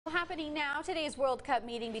Happening now, today's World Cup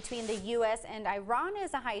meeting between the U.S. and Iran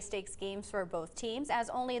is a high-stakes game for both teams, as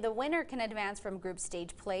only the winner can advance from group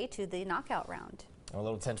stage play to the knockout round. I'm a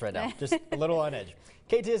little tense right now, just a little on edge.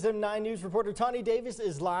 KTSM 9 News reporter Tawny Davis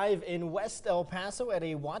is live in West El Paso at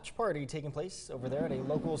a watch party taking place over there at a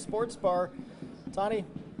local sports bar. Tawny,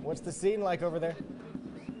 what's the scene like over there?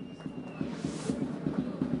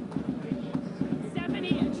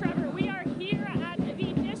 Stephanie, Trevor, we are here at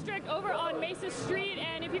the district over on Mesa Street,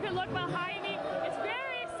 and if you can look behind me, it's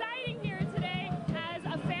very exciting here today as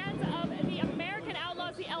fans of the American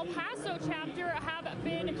Outlaws, the El Paso chapter, have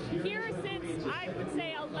been here since, I would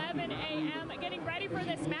say, 11 a.m. getting ready for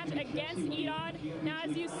this match against Iran. Now,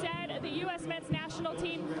 as you said, the U.S. men's national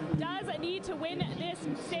team does need to win this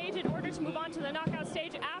stage in order to move on to the knockout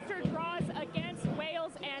stage after draws against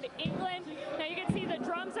Wales and England. Now, you can see the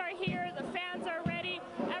drums are here, the fans are ready.